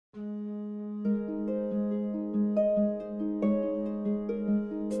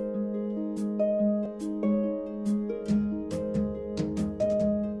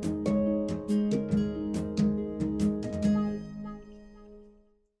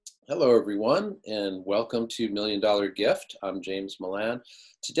Hello, everyone, and welcome to Million Dollar Gift. I'm James Milan.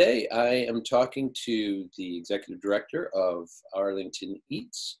 Today, I am talking to the Executive Director of Arlington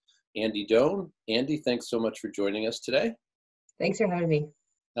EATS, Andi Doane. Andi, thanks so much for joining us today. Thanks for having me.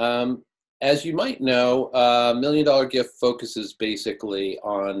 As you might know, Million Dollar Gift focuses basically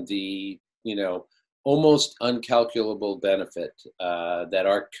on the, almost uncalculable benefit that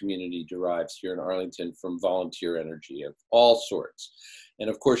our community derives here in Arlington from volunteer energy of all sorts. And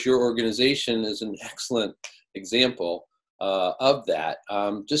of course, your organization is an excellent example of that.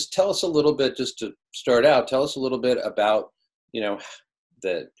 Just tell us a little bit, just to start out, tell us a little bit about,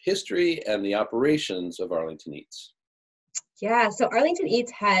 the history and the operations of Arlington EATS. Yeah, so Arlington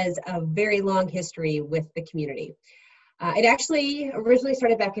EATS has a very long history with the community. It actually originally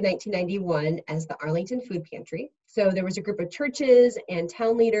started back in 1991 as the Arlington Food Pantry. So there was a group of churches and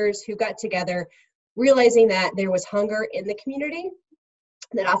town leaders who got together, realizing that there was hunger in the community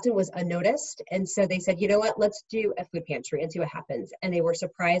that often was unnoticed. And so they said, you know what, let's do a food pantry and see what happens. And they were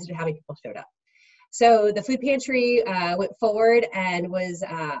surprised at how many people showed up. So the food pantry went forward and was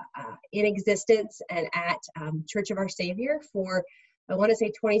in existence and at Church of Our Savior for, I want to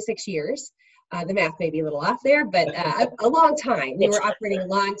say 26 years. The math may be a little off there, but a long time. They were operating a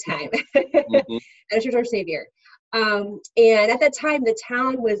long time Mm-hmm. at Church of Our Savior. And at that time, the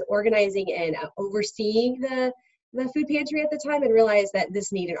town was organizing and overseeing the food pantry at the time and realized that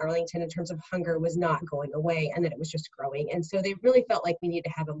this need in Arlington in terms of hunger was not going away and that it was just growing. And so they really felt like we needed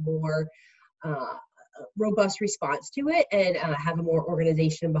to have a more robust response to it and have a more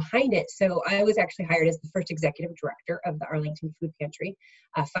organization behind it. So I was actually hired as the first executive director of the Arlington Food Pantry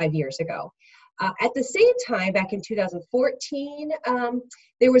 5 years ago. At the same time, back in 2014,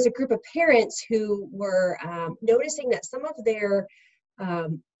 there was a group of parents who were noticing that some of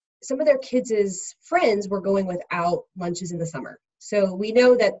their kids' friends were going without lunches in the summer. So we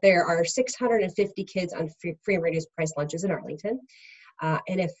know that there are 650 kids on free and reduced price lunches in Arlington.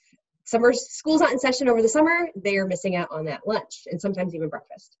 And if summer school's not in session over the summer, they are missing out on that lunch and sometimes even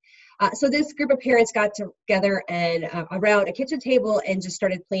breakfast. So this group of parents got together and around a kitchen table and just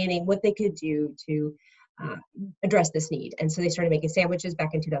started planning what they could do to address this need. And so they started making sandwiches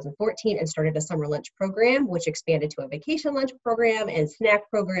back in 2014 and started a summer lunch program, which expanded to a vacation lunch program and snack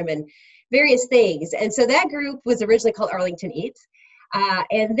program and various things. And so that group was originally called Arlington EATS.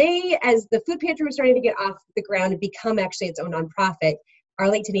 And they, as the food pantry was starting to get off the ground and become actually its own nonprofit,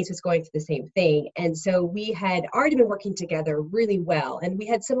 Arlington EATS was going through the same thing. And so we had already been working together really well, and we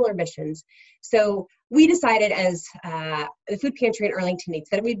had similar missions. So we decided as the food pantry in Arlington EATS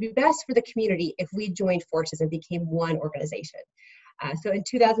that it would be best for the community if we joined forces and became one organization. So in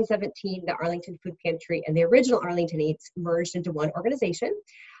 2017, the Arlington Food Pantry and the original Arlington EATS merged into one organization.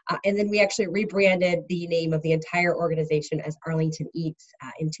 And then we actually rebranded the name of the entire organization as Arlington EATS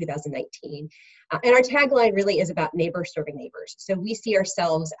in 2019. And our tagline really is about neighbors serving neighbors. So we see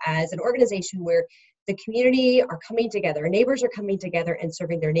ourselves as an organization where the community are coming together, neighbors are coming together and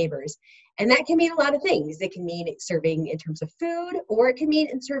serving their neighbors. And that can mean a lot of things. It can mean serving in terms of food, or it can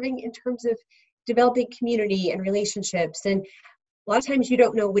mean serving in terms of developing community and relationships. And a lot of times you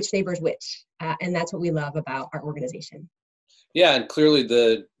don't know which neighbor is which. And that's what we love about our organization. Yeah, and clearly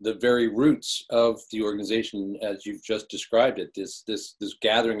the very roots of the organization, as you've just described it, this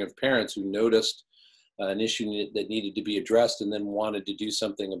gathering of parents who noticed an issue that needed to be addressed and then wanted to do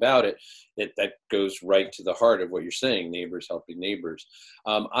something about it, that goes right to the heart of what you're saying, neighbors helping neighbors.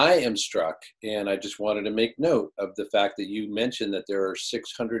 I am struck, and I just wanted to make note of the fact that you mentioned that there are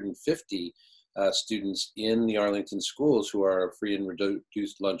 650 students in the Arlington schools who are a free and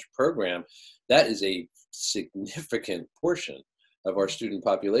reduced lunch program. That is a significant portion of our student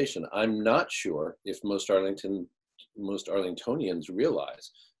population. I'm not sure if most Arlingtonians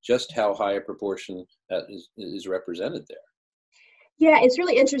realize just how high a proportion that is represented there. Yeah, it's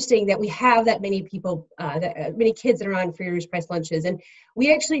really interesting that we have that many people, many kids that are on free reduced price lunches. And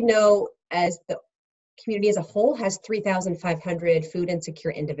we actually know as the community as a whole has 3,500 food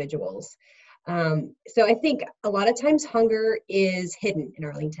insecure individuals. So I think a lot of times hunger is hidden in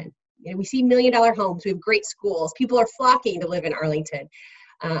Arlington. We see $1 million homes, we have great schools, people are flocking to live in Arlington.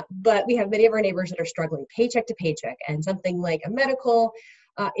 But we have many of our neighbors that are struggling paycheck to paycheck, and something like a medical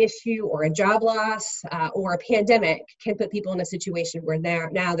issue or a job loss or a pandemic can put people in a situation where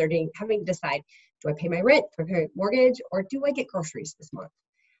they're having to decide, do I pay my rent, do I pay my mortgage, or do I get groceries this month?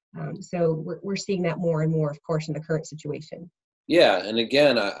 So we're seeing that more and more, of course, in the current situation. Yeah, and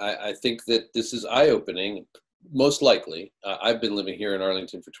again, I think that this is eye-opening. Most likely, I've been living here in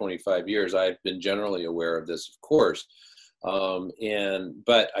Arlington for 25 years. I've been generally aware of this, of course,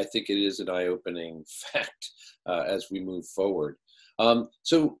 but I think it is an eye-opening fact as we move forward.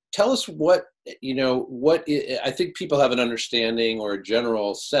 So tell us I think people have an understanding or a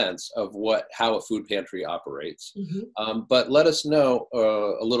general sense of how a food pantry operates. But let us know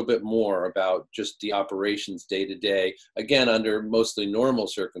a little bit more about just the operations day to day, again, under mostly normal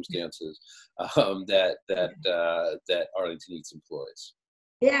circumstances that Arlington EATS employs.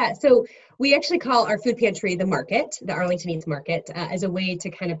 Yeah, so we actually call our food pantry the market, the Arlington EATS Market, as a way to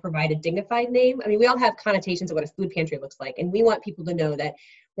kind of provide a dignified name. I mean, we all have connotations of what a food pantry looks like, and we want people to know that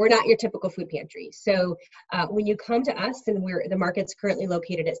we're not your typical food pantry. So when you come to us, and the market's currently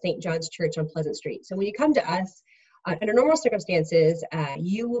located at St. John's Church on Pleasant Street. So when you come to us, under normal circumstances,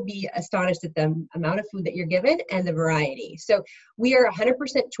 you will be astonished at the amount of food that you're given and the variety. So we are 100%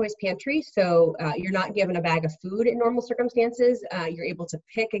 choice pantry. So you're not given a bag of food in normal circumstances. You're able to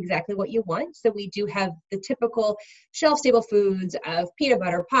pick exactly what you want. So we do have the typical shelf-stable foods of peanut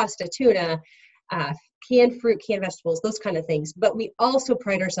butter, pasta, tuna, canned fruit, canned vegetables, those kind of things. But we also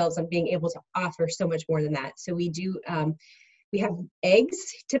pride ourselves on being able to offer so much more than that. So we do we have eggs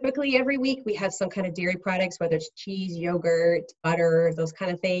typically every week. We have some kind of dairy products, whether it's cheese, yogurt, butter, those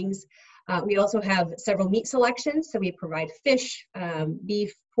kind of things. We also have several meat selections. So we provide fish,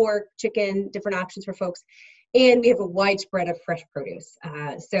 beef, pork, chicken, different options for folks. And we have a wide spread of fresh produce.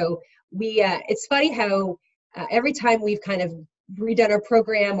 So it's funny how every time we've kind of redone our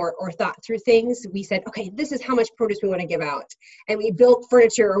program or thought through things, we said, okay, this is how much produce we want to give out. And we built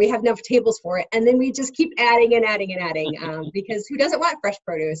furniture, or we have enough tables for it. And then we just keep adding and adding and adding because who doesn't want fresh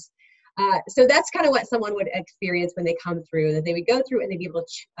produce? So that's kind of what someone would experience when they come through, that they would go through and they'd be able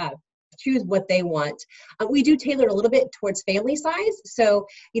to choose what they want. We do tailor a little bit towards family size. So,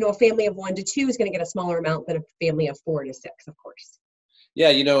 a family of 1 to 2 is going to get a smaller amount than a family of 4 to 6, of course. Yeah,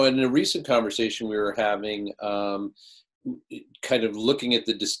 in a recent conversation we were having, kind of looking at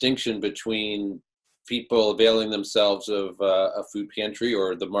the distinction between people availing themselves of a food pantry,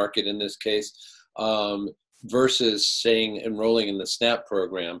 or the market in this case, versus saying enrolling in the SNAP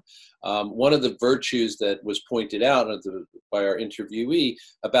program. One of the virtues that was pointed out by our interviewee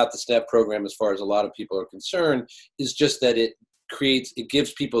about the SNAP program, as far as a lot of people are concerned, is just that it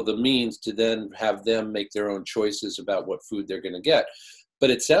gives people the means to then have them make their own choices about what food they're going to get. But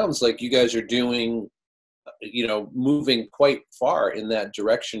it sounds like you guys are doing moving quite far in that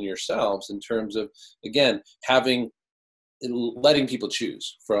direction yourselves, in terms of, again, letting people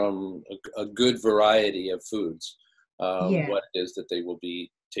choose from a good variety of foods, what it is that they will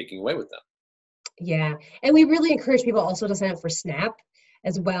be taking away with them. Yeah, and we really encourage people also to sign up for SNAP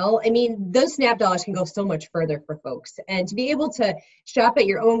as well. I mean, those SNAP dollars can go so much further for folks, and to be able to shop at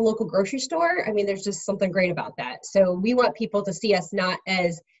your own local grocery store, I mean, there's just something great about that. So we want people to see us not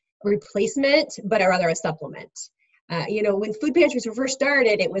as replacement, but rather a supplement. When food pantries were first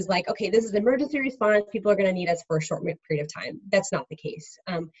started, it was like, okay, this is emergency response. People are going to need us for a short period of time. That's not the case.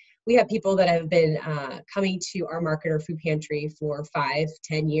 We have people that have been coming to our market or food pantry for 5,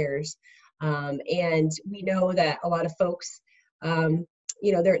 10 years. And we know that a lot of folks,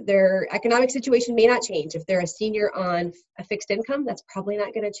 their economic situation may not change. If they're a senior on a fixed income, that's probably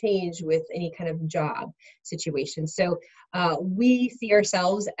not going to change with any kind of job situation. So we see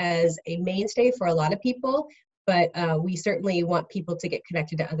ourselves as a mainstay for a lot of people, but we certainly want people to get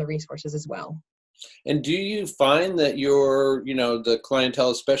connected to other resources as well. And do you find that the clientele,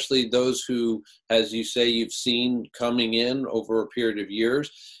 especially those who, as you say, you've seen coming in over a period of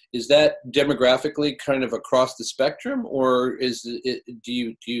years, is that demographically kind of across the spectrum, or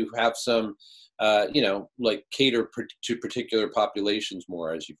do you have some, cater to particular populations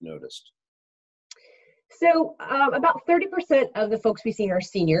more, as you've noticed? So about 30% of the folks we see are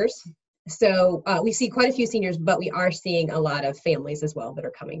seniors. So we see quite a few seniors, but we are seeing a lot of families as well that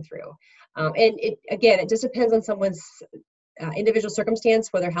are coming through. And it just depends on someone's individual circumstance,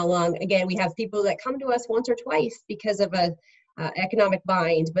 whether how long. Again, we have people that come to us once or twice because of a economic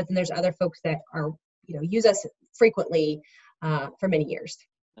bind, but then there's other folks that are, use us frequently for many years.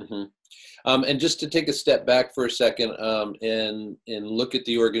 Mm-hmm. And just to take a step back for a second and look at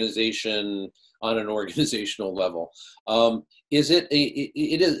the organization on an organizational level,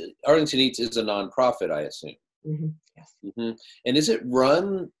 it is Arlington EATS is a nonprofit, I assume. Mm-hmm. Yes. Mm-hmm. And is it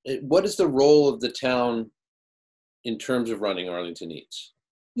what is the role of the town in terms of running Arlington EATS?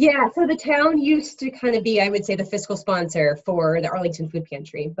 Yeah, so the town used to kind of be, I would say, the fiscal sponsor for the Arlington Food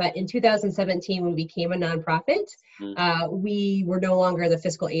Pantry. But in 2017, when we became a nonprofit, we were no longer the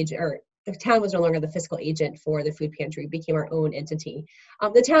fiscal agent, or the town was no longer the fiscal agent for the food pantry. We became our own entity.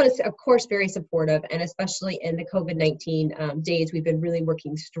 The town is, of course, very supportive, and especially in the COVID-19 days, we've been really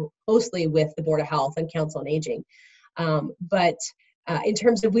working closely with the Board of Health and Council on Aging. But in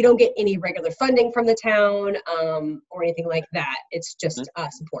terms of we don't get any regular funding from the town or anything like that. It's just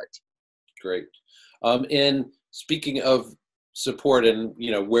support. Great. And speaking of support and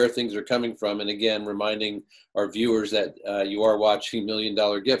where things are coming from, and again reminding our viewers that you are watching $1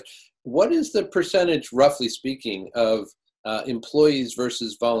 Million Gift, what is the percentage, roughly speaking, of employees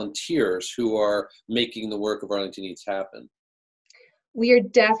versus volunteers who are making the work of Arlington EATS happen? We are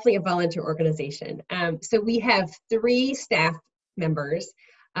definitely a volunteer organization. So we have 3 staff members.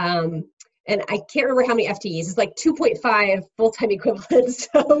 And I can't remember how many FTEs. It's like 2.5 full-time equivalents.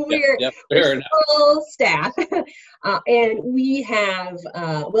 So we're full staff. And we have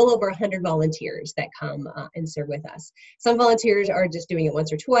well over 100 volunteers that come and serve with us. Some volunteers are just doing it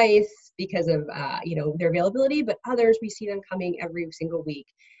once or twice because of their availability, but others, we see them coming every single week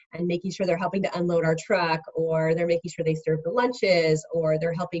and making sure they're helping to unload our truck, or they're making sure they serve the lunches, or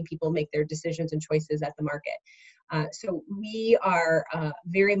they're helping people make their decisions and choices at the market. So we are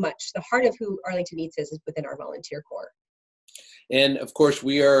very much the heart of who Arlington EATS is within our volunteer corps. And of course,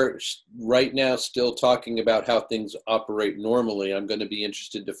 we are right now still talking about how things operate normally. I'm going to be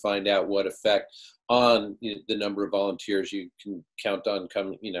interested to find out what effect on the number of volunteers you can count on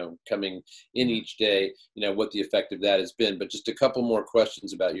coming in each day, what the effect of that has been. But just a couple more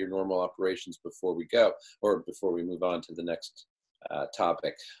questions about your normal operations before we go, or before we move on to the next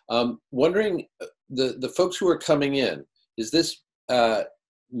topic. Wondering, the folks who are coming in, is this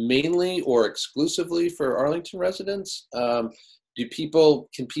mainly or exclusively for Arlington residents? Can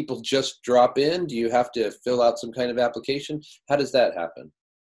people just drop in? Do you have to fill out some kind of application? How does that happen?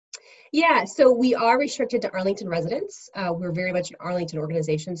 Yeah, so we are restricted to Arlington residents. We're very much an Arlington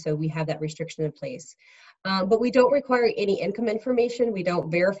organization, so we have that restriction in place. But we don't require any income information. We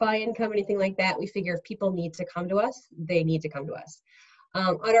don't verify income, anything like that. We figure if people need to come to us, they need to come to us.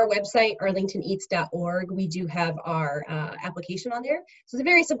 On our website, arlingtoneats.org, we do have our application on there. So it's a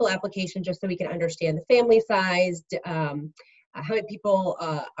very simple application just so we can understand the family size, how many people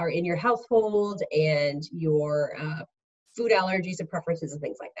are in your household, and your food allergies and preferences and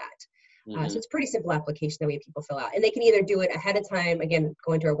things like that. So it's a pretty simple application that we have people fill out. And they can either do it ahead of time, again,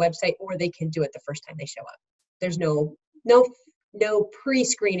 going to our website, or they can do it the first time they show up. There's no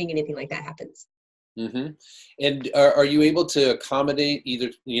pre-screening, anything like that happens. And are you able to accommodate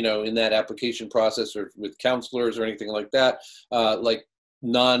either, in that application process or with counselors or anything like that, like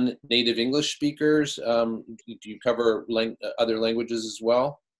non-native English speakers? Do you cover other languages as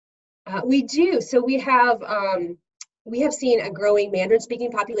well? We do. So we have seen a growing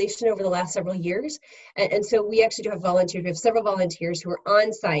Mandarin-speaking population over the last several years. And so we actually do have volunteers. We have several volunteers who are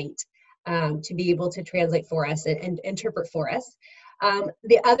on site to be able to translate for us and interpret for us.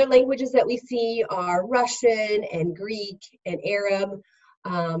 The other languages that we see are Russian and Greek and Arab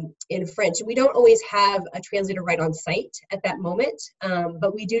and French. We don't always have a translator right on site at that moment,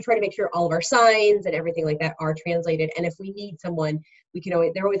 but we do try to make sure all of our signs and everything like that are translated. And if we need someone,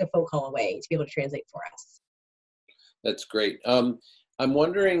 they're always a phone call away to be able to translate for us. That's great. I'm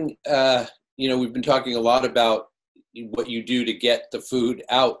wondering, we've been talking a lot about what you do to get the food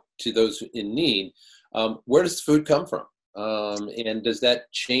out to those in need. Where does the food come from? And does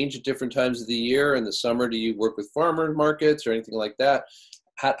that change at different times of the year? In the summer, do you work with farmer markets or anything like that?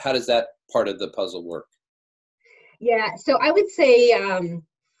 How does that part of the puzzle work? Yeah, so I would say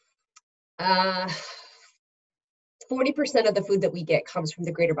 40% of the food that we get comes from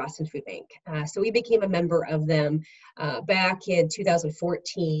the Greater Boston Food Bank. So we became a member of them back in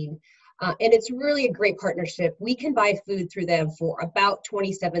 2014. And it's really a great partnership. We can buy food through them for about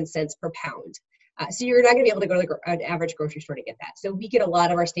 27 cents per pound. So you're not going to be able to go to an average grocery store to get that. So we get a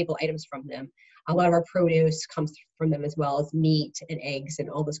lot of our staple items from them. A lot of our produce comes from them, as well as meat and eggs and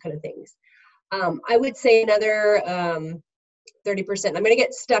all those kind of things. I would say another 30%. I'm going to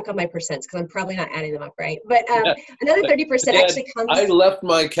get stuck on my percents because I'm probably not adding them up right. But another 30% actually comes. I left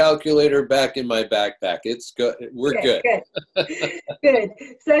my calculator back in my backpack. It's good. We're good. Good.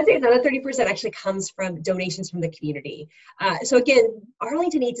 So I'd say another 30% actually comes from donations from the community. So again,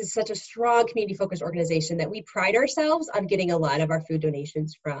 Arlington EATS is such a strong community-focused organization that we pride ourselves on getting a lot of our food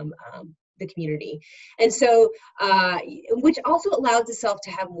donations from the community. And so, which also allows itself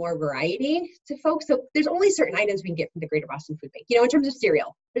to have more variety to folks. So there's only certain items we can get from the Greater Boston Food Bank. In terms of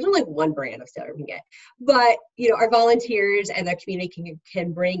cereal, there's only one brand of cereal we can get. But, our volunteers and our community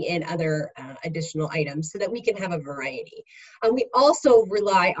can bring in other additional items so that we can have a variety. We also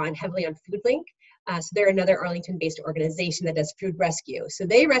rely heavily on FoodLink. So they're another Arlington-based organization that does food rescue. So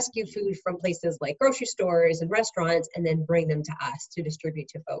they rescue food from places like grocery stores and restaurants and then bring them to us to distribute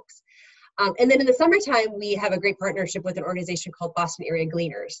to folks. And then in the summertime, we have a great partnership with an organization called Boston Area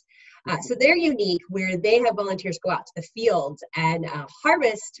Gleaners. So they're unique, where they have volunteers go out to the fields and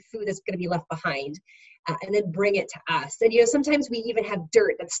harvest food that's going to be left behind, and then bring it to us. And, sometimes we even have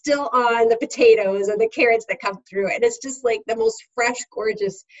dirt that's still on the potatoes and the carrots that come through it. And it's just like the most fresh,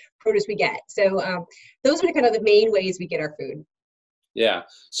 gorgeous produce we get. So those are kind of the main ways we get our food. Yeah.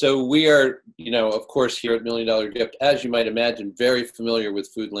 So we are, of course, here at $1 Million Gift, as you might imagine, very familiar with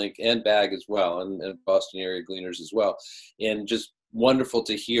FoodLink and BAG as well, and Boston Area Gleaners as well. And just wonderful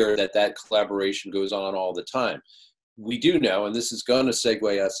to hear that collaboration goes on all the time. We do know, and this is going to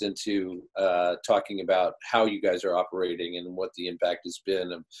segue us into talking about how you guys are operating and what the impact has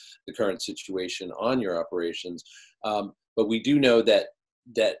been of the current situation on your operations. But we do know that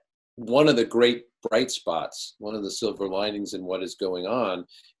one of the great bright spots, one of the silver linings in what is going on,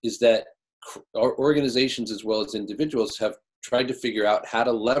 is that our organizations as well as individuals have tried to figure out how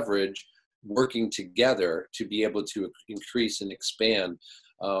to leverage working together to be able to increase and expand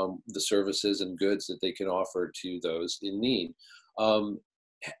the services and goods that they can offer to those in need.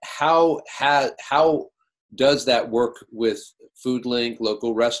 How does that work with FoodLink,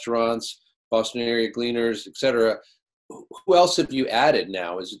 local restaurants, Boston Area Gleaners, et cetera? Who else have you added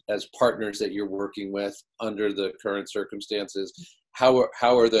now as partners that you're working with under the current circumstances? How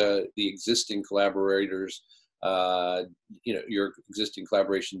are the existing collaborators, your existing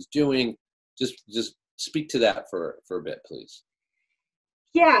collaborations doing? Just speak to that for a bit, please.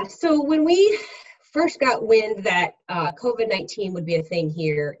 Yeah, so when we first got wind that COVID-19 would be a thing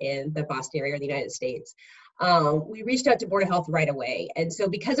here in the Boston area or the United States, we reached out to Board of Health right away. And so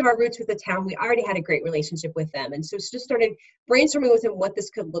because of our roots with the town, we already had a great relationship with them. And so just started brainstorming with them what this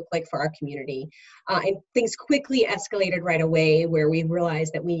could look like for our community. And things quickly escalated right away, where we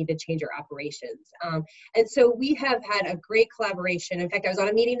realized that we need to change our operations. And so we have had a great collaboration. In fact, I was on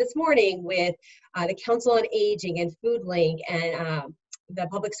a meeting this morning with the Council on Aging and FoodLink and the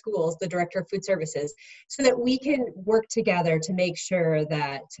public schools, the Director of Food Services, so that we can work together to make sure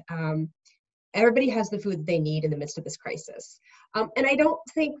that everybody has the food they need in the midst of this crisis. And I don't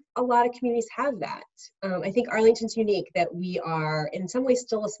think a lot of communities have that. I think Arlington's unique that we are in some ways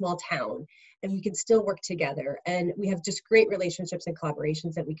still a small town, and we can still work together. And we have just great relationships and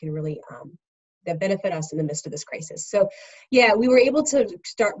collaborations that we can really, that benefit us in the midst of this crisis. So yeah, we were able to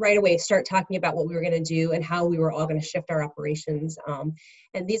start talking about what we were going to do and how we were all going to shift our operations.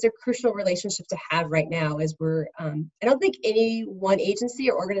 And these are crucial relationships to have right now, as we're, I don't think any one agency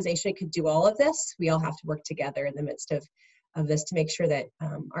or organization could do all of this. We all have to work together in the midst of this to make sure that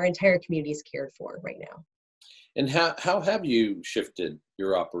our entire community is cared for right now. And how have you shifted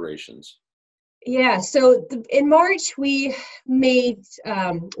your operations? Yeah, so in March we made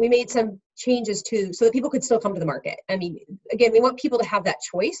some changes so that people could still come to the market. I mean, again, we want people to have that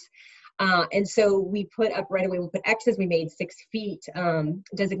choice, and so we put up right away. We put X's. We made 6 feet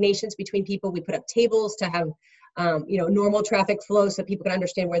designations between people. We put up tables to have normal traffic flow so people can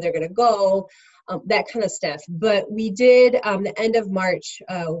understand where they're going to go. That kind of stuff. But we did, the end of March,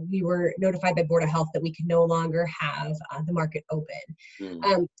 we were notified by Board of Health that we could no longer have the market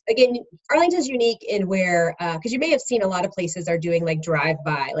open. Again, Arlington's unique in where, because you may have seen a lot of places are doing like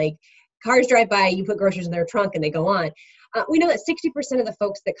drive-by, like cars drive by, you put groceries in their trunk and they go on. We know that 60% of the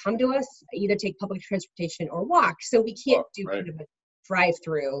folks that come to us either take public transportation or walk, so we can't do kind of a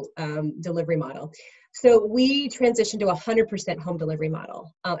drive-through delivery model. So we transitioned to a 100% home delivery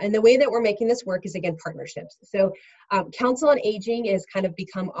model. And the way that we're making this work is, again, partnerships. So Council on Aging has kind of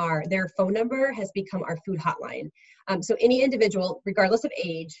become their phone number has become our food hotline. So any individual, regardless of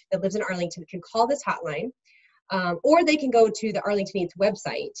age, that lives in Arlington can call this hotline, or they can go to the Arlington EATS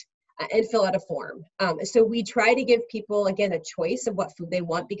website and fill out a form. So we try to give people, again, a choice of what food they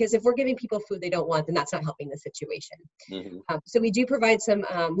want, because if we're giving people food they don't want, then that's not helping the situation. Mm-hmm. So we do provide some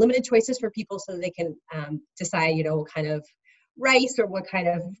limited choices for people so that they can decide, what kind of rice or what kind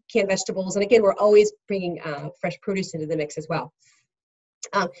of canned vegetables. And again, we're always bringing fresh produce into the mix as well.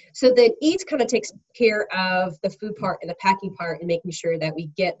 So then EATS kind of takes care of the food part and the packing part and making sure that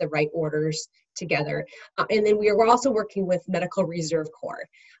we get the right orders together. And then we're also working with Medical Reserve Corps.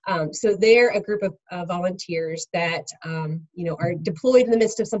 So they're a group of volunteers that, are deployed in the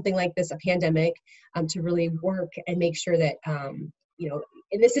midst of something like this, a pandemic, to really work and make sure that,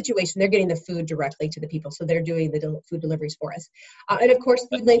 in this situation, they're getting the food directly to the people. So they're doing the food deliveries for us. And of course,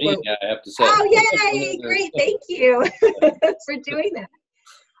 FoodLink. I have to say. Oh, yay! Great, thank you for doing that.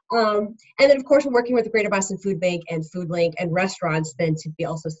 And then, of course, we're working with the Greater Boston Food Bank and FoodLink and restaurants then to be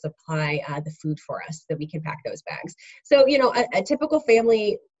also supply the food for us so that we can pack those bags. So, a typical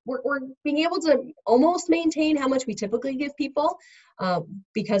family we're being able to almost maintain how much we typically give people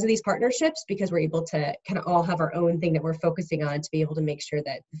because of these partnerships, because we're able to kind of all have our own thing that we're focusing on to be able to make sure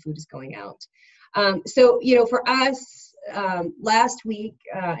that the food is going out. So, for us, last week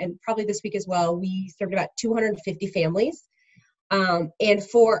and probably this week as well, we served about 250 families. And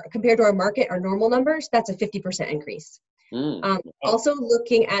compared to our market, our normal numbers, that's a 50% increase. Also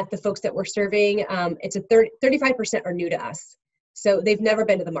looking at the folks that we're serving, it's 35% are new to us. So they've never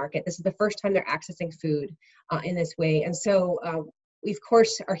been to the market. This is the first time they're accessing food in this way. And so we, of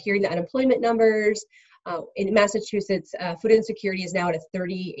course, are hearing the unemployment numbers. In Massachusetts, food insecurity is now at a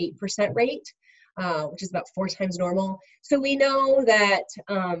 38% rate, which is about 4 times normal. So we know that,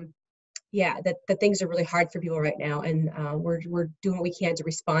 that things are really hard for people right now. And we're doing what we can to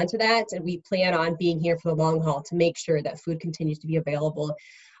respond to that. And we plan on being here for the long haul to make sure that food continues to be available.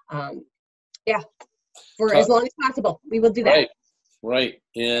 For as long as possible. We will do that. Right.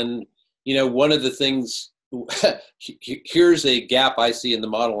 And, one of the things, here's a gap I see in the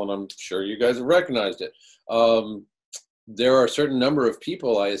model, and I'm sure you guys have recognized it. There are a certain number of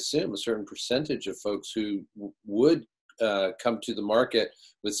people, I assume, a certain percentage of folks who would come to the market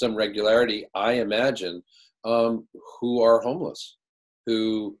with some regularity, I imagine, who are homeless,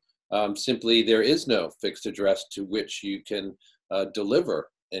 who simply there is no fixed address to which you can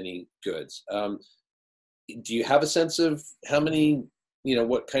deliver any goods. Do you have a sense of how many,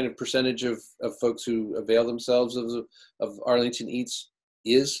 what kind of percentage of folks who avail themselves of Arlington EATS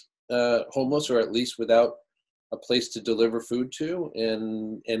is homeless, or at least without a place to deliver food to?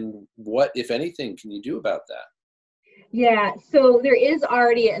 And what, if anything, can you do about that? Yeah, so there is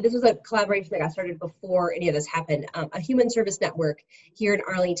already, this was a collaboration that got started before any of this happened, a human service network here in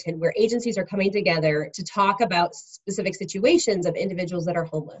Arlington where agencies are coming together to talk about specific situations of individuals that are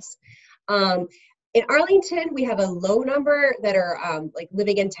homeless. In Arlington, we have a low number that are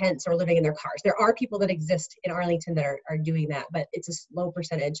living in tents or living in their cars. There are people that exist in Arlington that are doing that, but it's a low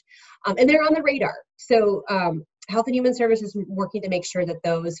percentage. And they're on the radar. So Health and Human Services is working to make sure that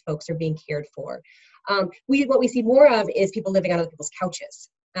those folks are being cared for. What we see more of is people living on other people's couches.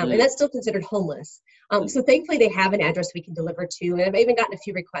 And that's still considered homeless. So thankfully they have an address we can deliver to. And I've even gotten a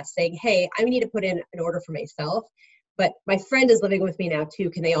few requests saying, hey, I need to put in an order for myself, but my friend is living with me now too.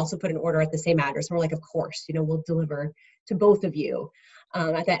 Can they also put an order at the same address? And we're like, of course, we'll deliver to both of you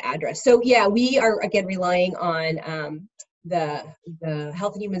at that address. So yeah, we are again relying on the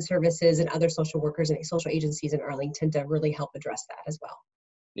Health and Human Services and other social workers and social agencies in Arlington to really help address that as well.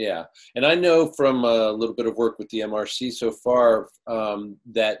 Yeah, and I know from a little bit of work with the MRC so far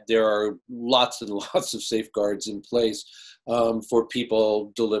that there are lots and lots of safeguards in place for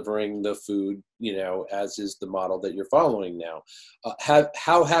people delivering the food, as is the model that you're following now.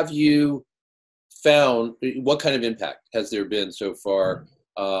 How have you found, what kind of impact has there been so far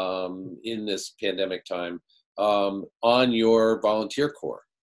in this pandemic time on your volunteer corps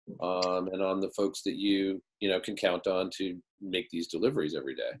and on the folks that you can count on to make these deliveries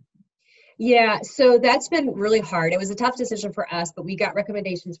every day? Yeah, so that's been really hard. It was a tough decision for us, but we got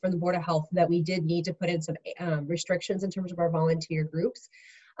recommendations from the Board of Health that we did need to put in some restrictions in terms of our volunteer groups.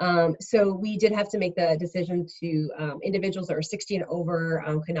 So we did have to make the decision to individuals that are 60 and over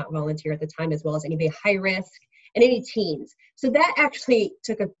could not volunteer at the time, as well as anybody high risk and any teens. So that actually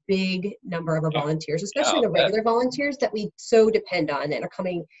took a big number of our volunteers, especially the regular volunteers that we so depend on and are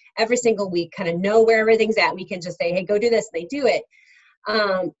coming every single week, kind of know where everything's at. We can just say, hey, go do this, and they do it.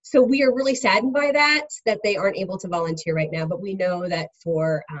 So we are really saddened by that they aren't able to volunteer right now, but we know that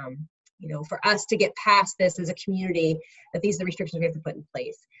for us to get past this as a community, that these are the restrictions we have to put in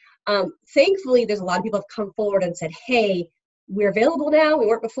place. Thankfully, there's a lot of people have come forward and said, hey, we're available now. We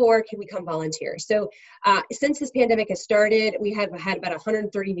weren't before. Can we come volunteer? So since this pandemic has started, we have had about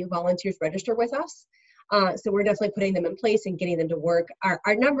 130 new volunteers register with us. So we're definitely putting them in place and getting them to work.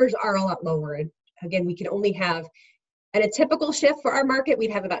 Our numbers are a lot lower. And again, we can only have, at a typical shift for our market,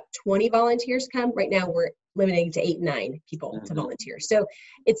 we'd have about 20 volunteers come. Right now, we're limiting to 8, 9 people to volunteer. So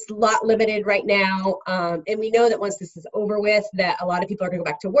it's a lot limited right now. And we know that once this is over with, that a lot of people are going to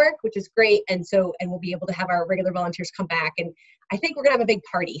go back to work, which is great. And we'll be able to have our regular volunteers come back. And I think we're going to have a big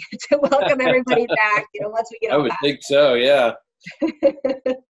party to welcome everybody back, once we get all back. I would think so, yeah.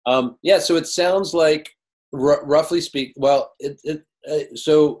 So it sounds like, roughly speak,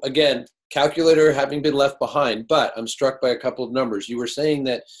 so again, calculator having been left behind, but I'm struck by a couple of numbers. You were saying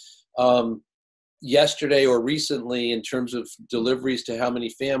that yesterday or recently, in terms of deliveries to how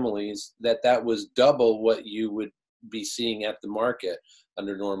many families, that was double what you would be seeing at the market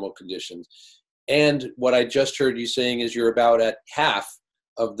under normal conditions. And what I just heard you saying is you're about at half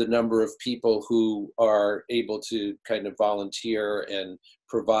of the number of people who are able to kind of volunteer and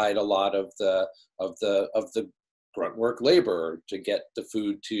provide a lot of the grunt work labor to get the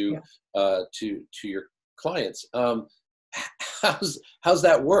food to your clients. How's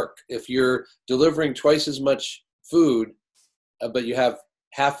that work if you're delivering twice as much food, but you have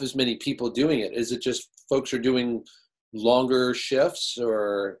half as many people doing it? Is it just folks are doing longer shifts,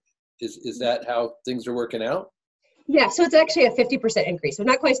 or is that how things are working out? Yeah, so it's actually a 50% increase. So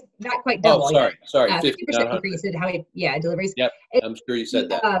not quite double. Oh, sorry, 50, 50% increase in deliveries. Yep, I'm sure you said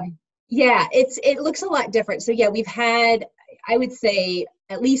that. Yeah, it looks a lot different. So yeah, we've had, I would say,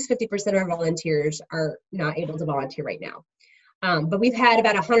 at least 50% of our volunteers are not able to volunteer right now. But we've had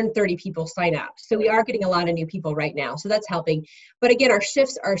about 130 people sign up. So we are getting a lot of new people right now. So that's helping. But again, our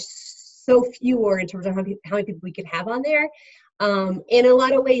shifts are so fewer in terms of how many people we can have on there. In a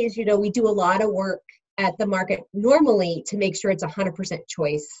lot of ways, we do a lot of work at the market normally to make sure it's 100%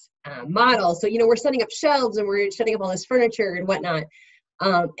 choice model. So, we're setting up shelves and we're setting up all this furniture and whatnot.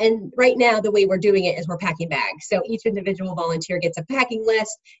 And right now, the way we're doing it is we're packing bags. So each individual volunteer gets a packing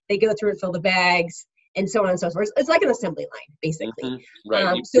list. They go through and fill the bags, and so on and so forth. It's like an assembly line, basically. Mm-hmm.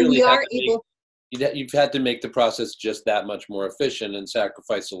 Right. So really we are able. You've had to make the process just that much more efficient and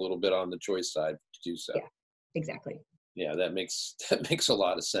sacrifice a little bit on the choice side to do so. Yeah, exactly. Yeah, that makes a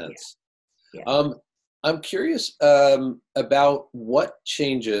lot of sense. Yeah. I'm curious about what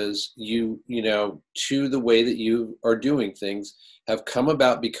changes to the way that you are doing things have come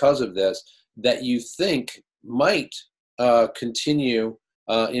about because of this that you think might continue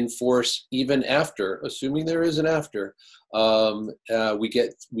in force even after, assuming there is an after, we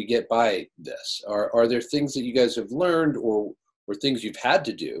get by this. Are there things that you guys have learned or things you've had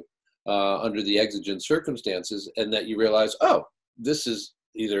to do under the exigent circumstances, and that you realize, oh, this is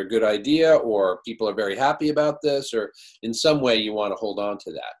either a good idea or people are very happy about this, or in some way you want to hold on to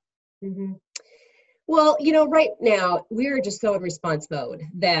that? Mm-hmm. Well, right now we're just so in response mode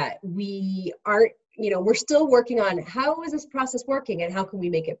that we aren't, we're still working on how is this process working and how can we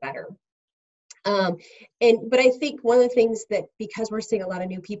make it better. But I think one of the things that, because we're seeing a lot of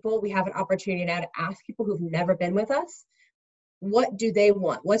new people, we have an opportunity now to ask people who've never been with us, what do they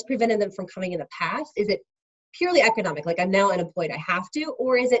want? What's prevented them from coming in the past? Is it purely economic, like I'm now unemployed, I have to,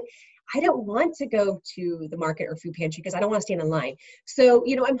 or is it I don't want to go to the market or food pantry because I don't want to stand in line? So,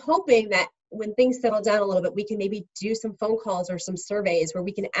 I'm hoping that when things settle down a little bit, we can maybe do some phone calls or some surveys where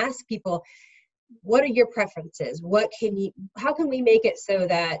we can ask people, what are your preferences? How can we make it so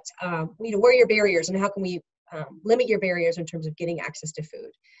that, where are your barriers, and how can we limit your barriers in terms of getting access to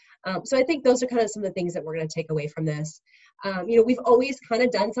food? So I think those are kind of some of the things that we're going to take away from this. We've always kind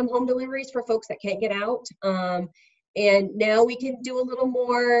of done some home deliveries for folks that can't get out. And now we can do a little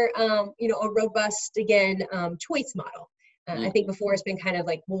more, a robust, again, choice model. I think before it's been kind of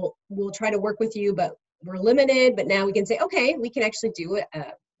like, we'll try to work with you, but we're limited. But now we can say, okay, we can actually do it.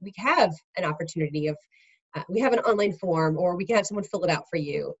 We have an opportunity of, we have an online form, or we can have someone fill it out for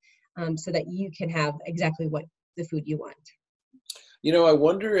you so that you can have exactly what the food you want. I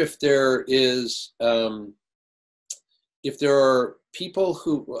wonder if there is, if there are people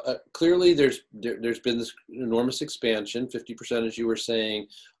who clearly there's been this enormous expansion, 50%, as you were saying,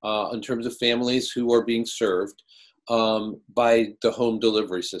 in terms of families who are being served by the home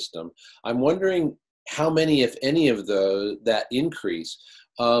delivery system. I'm wondering how many, if any, of that increase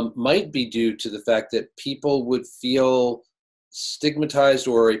might be due to the fact that people would feel stigmatized,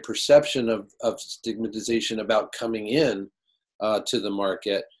 or a perception of stigmatization about coming in to the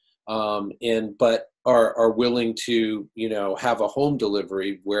market, but are willing to, have a home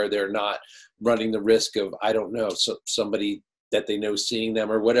delivery where they're not running the risk of, I don't know, somebody that they know seeing them,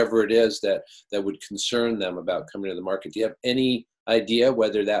 or whatever it is that would concern them about coming to the market. Do you have any idea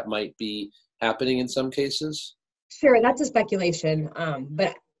whether that might be happening in some cases? Sure, that's a speculation,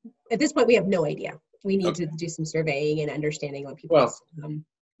 but at this point we have no idea. We need to do some surveying and understanding what people.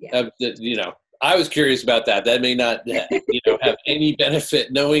 I was curious about that. That may not, have any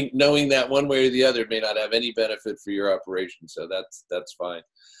benefit. Knowing that one way or the other may not have any benefit for your operation. So that's fine.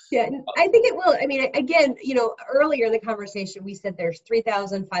 Yeah, I think it will. I mean, again, earlier in the conversation, we said there's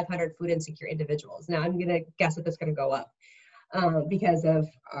 3,500 food insecure individuals. Now I'm going to guess that that's going to go up because of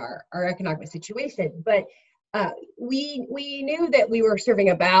our economic situation. But we knew that we were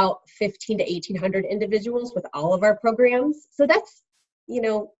serving about 1,500 to 1,800 individuals with all of our programs. So that's,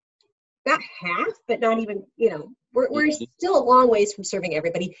 not half, but not even, we're still a long ways from serving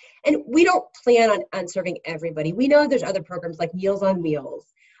everybody. And we don't plan on serving everybody. We know there's other programs like Meals on Wheels.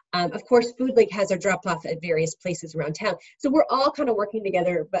 Of course, Food Link has our drop-off at various places around town. So we're all kind of working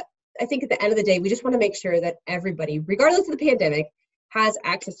together. But I think at the end of the day, we just want to make sure that everybody, regardless of the pandemic, has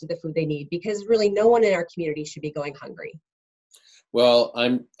access to the food they need, because really no one in our community should be going hungry. Well,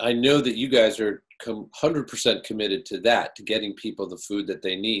 I know that you guys are 100% committed to that, to getting people the food that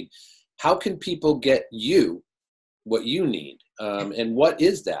they need. How can people get you what you need? And what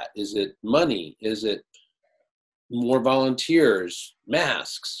is that? Is it money? Is it more volunteers,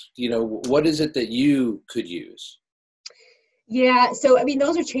 masks? What is it that you could use? Yeah, so I mean,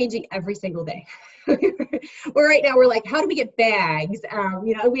 those are changing every single day. Where right now we're like, how do we get bags?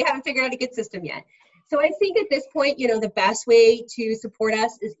 We haven't figured out a good system yet. So I think at this point, the best way to support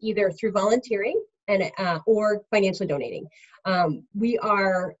us is either through volunteering and or financially donating. We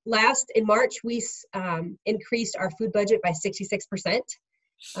are in March, we increased our food budget by 66%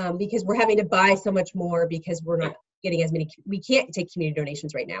 because we're having to buy so much more because we're not getting as many. We can't take community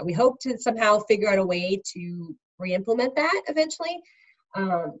donations right now. We hope to somehow figure out a way to re-implement that eventually,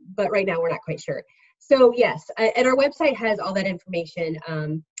 but right now we're not quite sure. So yes, and our website has all that information,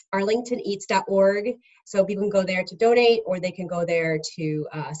 arlingtoneats.org. So people can go there to donate, or they can go there to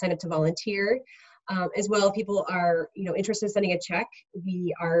sign up to volunteer. As well, if people are interested in sending a check,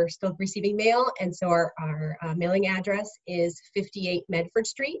 we are still receiving mail, and so our mailing address is 58 Medford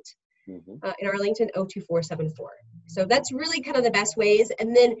Street in Arlington, 02474. So that's really kind of the best ways.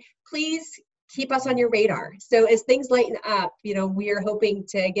 And then please keep us on your radar. So as things lighten up, we are hoping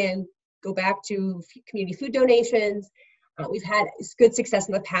to again go back to community food donations. We've had good success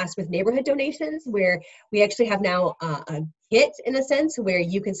in the past with neighborhood donations, where we actually have now a kit, in a sense, where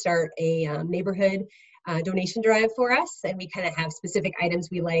you can start a neighborhood donation drive for us. And we kind of have specific items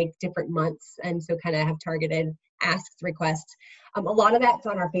we like, different months, and so kind of have targeted asks, requests. A lot of that's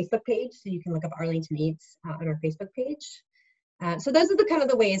on our Facebook page, so you can look up Arlington EATS on our Facebook page. So those are the kind of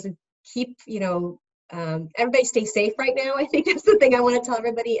the ways to keep, everybody stay safe right now. I think that's the thing I want to tell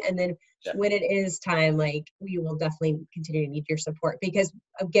everybody. And then when it is time, we will definitely continue to need your support, because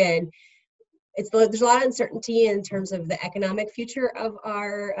again, there's a lot of uncertainty in terms of the economic future of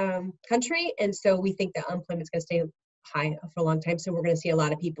our country. And so we think that unemployment is going to stay high for a long time. So we're going to see a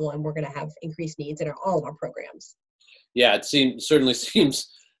lot of people, and we're going to have increased needs in all of our programs. Yeah, it certainly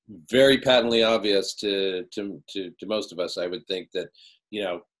seems very patently obvious to most of us. I would think that,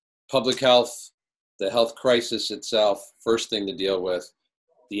 public health, the health crisis itself, first thing to deal with.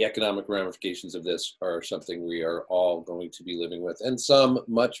 The economic ramifications of this are something we are all going to be living with, and some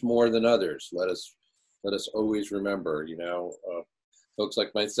much more than others. Let us always remember, folks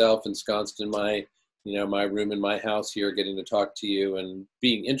like myself ensconced in my room in my house here, getting to talk to you and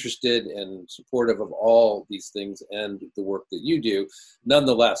being interested and supportive of all these things and the work that you do.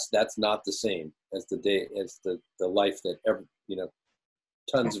 Nonetheless, that's not the same as the life that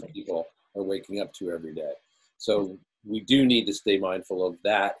tons of people are waking up to every day. So we do need to stay mindful of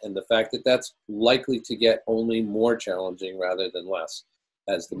that, and the fact that that's likely to get only more challenging rather than less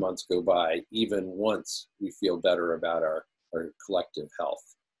as the months go by, even once we feel better about our collective health.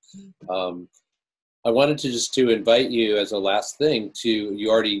 I wanted to invite you as a last thing you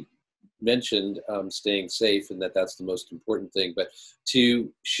already mentioned staying safe, and that's the most important thing, but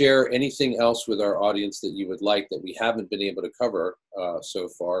to share anything else with our audience that you would like that we haven't been able to cover so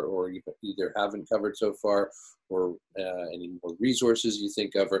far, or you either haven't covered so far, or any more resources you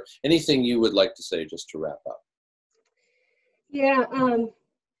think of, or anything you would like to say just to wrap up. Yeah,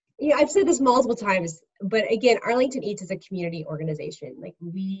 I've said this multiple times, but again, Arlington EATS is a community organization.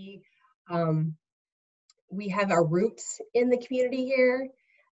 We have our roots in the community here,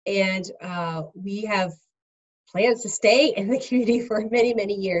 and we have plans to stay in the community for many,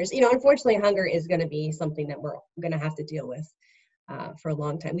 many years. Unfortunately, hunger is going to be something that we're going to have to deal with for a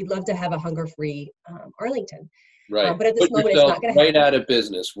long time. We'd love to have a hunger-free Arlington. Right. But at this moment, it's not going to happen. Right out of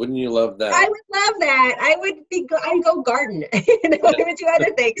business. Wouldn't you love that? I would love that. I'd go garden. I would do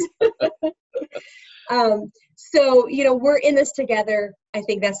other things. So, we're in this together. I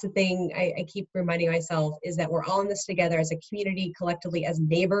think that's the thing I keep reminding myself, is that we're all in this together as a community, collectively, as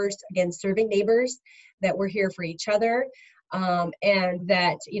neighbors, again, serving neighbors, that we're here for each other. And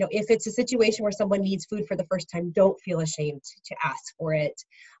that, if it's a situation where someone needs food for the first time, don't feel ashamed to ask for it.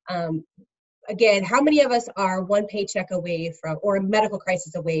 Again, how many of us are one paycheck away from, or a medical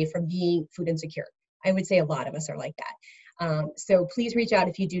crisis away from being food insecure? I would say a lot of us are like that. So please reach out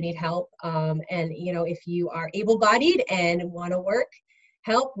if you do need help. And, if you are able-bodied and want to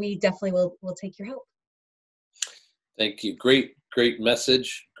help, we definitely will take your help. Thank you. Great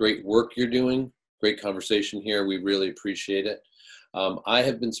message. Great work you're doing. Great conversation here. We really appreciate it. I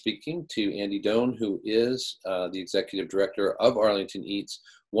have been speaking to Andi Doane, who is the Executive Director of Arlington EATS,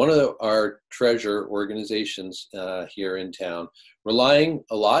 one of our treasure organizations here in town, relying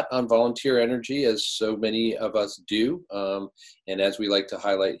a lot on volunteer energy, as so many of us do, and as we like to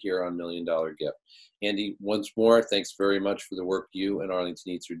highlight here on $1 Million Gift. Andi, once more, thanks very much for the work you and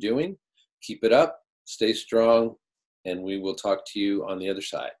Arlington EATS are doing. Keep it up, stay strong, and we will talk to you on the other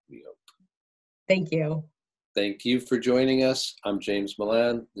side, we hope. Thank you. Thank you for joining us. I'm James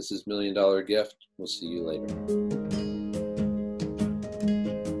Milan. This is $1 Million Gift. We'll see you later.